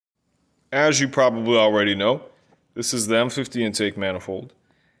as you probably already know, this is the M50 intake manifold,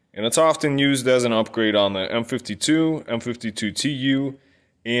 and it's often used as an upgrade on the M52, M52TU,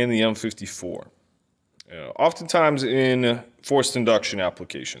 and the M54. Oftentimes in forced induction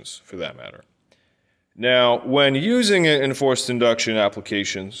applications, for that matter. Now, when using it in forced induction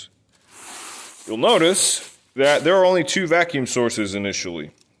applications, you'll notice that there are only two vacuum sources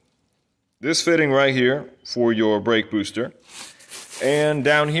initially. This fitting right here for your brake booster, and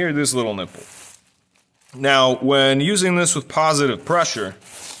down here this little nipple. Now, when using this with positive pressure,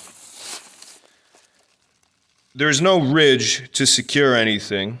 there's no ridge to secure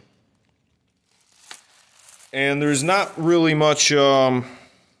anything, and there's not really much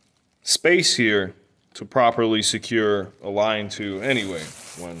space here to properly secure a line to anyway,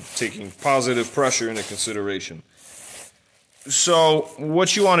 when taking positive pressure into consideration. So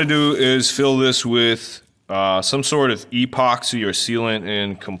what you want to do is fill this with some sort of epoxy or sealant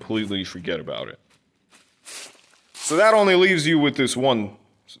and completely forget about it. So that only leaves you with this one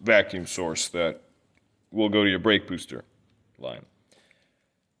vacuum source that will go to your brake booster line.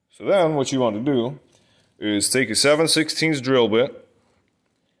 So then what you want to do is take a 7/16 drill bit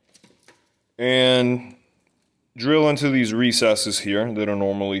and drill into these recesses here that are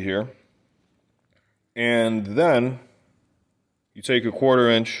normally here. And then you take a 1/4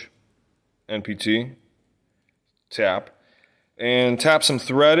 inch NPT, tap some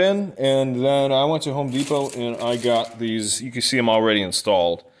thread in, and then I went to Home Depot and I got these, you can see them already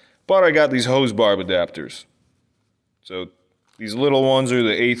installed, but I got these hose barb adapters. So these little ones are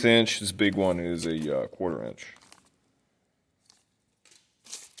the 1/8 inch, this big one is a 1/4 inch.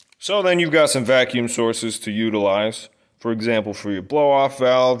 So then you've got some vacuum sources to utilize, for example, for your blow-off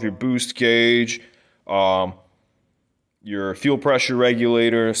valve, your boost gauge, your fuel pressure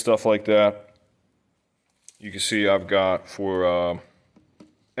regulator, stuff like that. You can see I've got for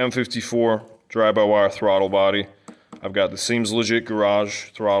M54 drive-by-wire throttle body, I've got the Seems Legit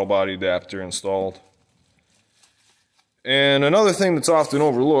Garage throttle body adapter installed. And another thing that's often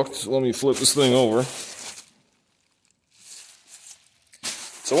overlooked, let me flip this thing over.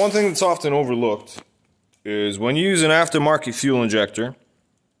 So one thing that's often overlooked is when you use an aftermarket fuel injector,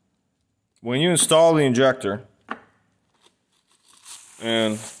 when you install the injector,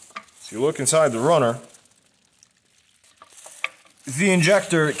 and if you look inside the runner, the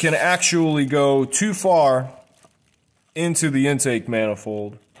injector can actually go too far into the intake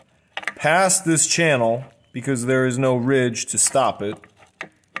manifold, past this channel, because there is no ridge to stop it.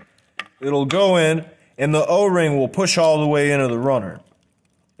 It'll go in, and the O-ring will push all the way into the runner.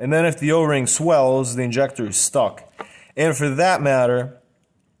 And then if the O-ring swells, the injector is stuck. And for that matter,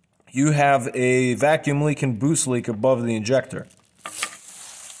 you have a vacuum leak and boost leak above the injector.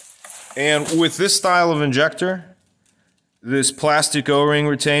 And with this style of injector, this plastic O-ring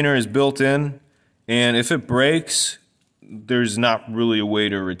retainer is built in, and if it breaks, there's not really a way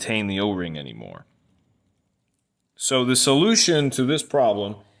to retain the O-ring anymore. So the solution to this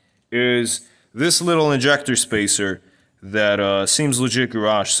problem is this little injector spacer that Seems Legit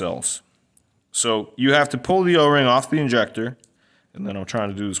Garage sells. So you have to pull the O-ring off the injector, and then I'm trying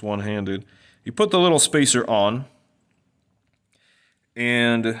to do this one-handed. You put the little spacer on,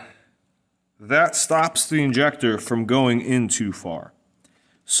 and that stops the injector from going in too far.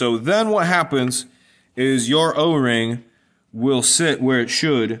 So then what happens is your O-ring will sit where it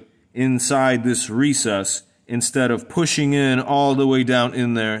should inside this recess instead of pushing in all the way down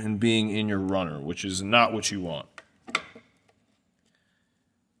in there and being in your runner, which is not what you want.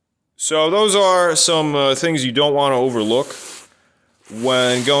 So those are some things you don't want to overlook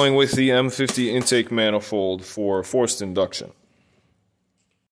when going with the M50 intake manifold for forced induction.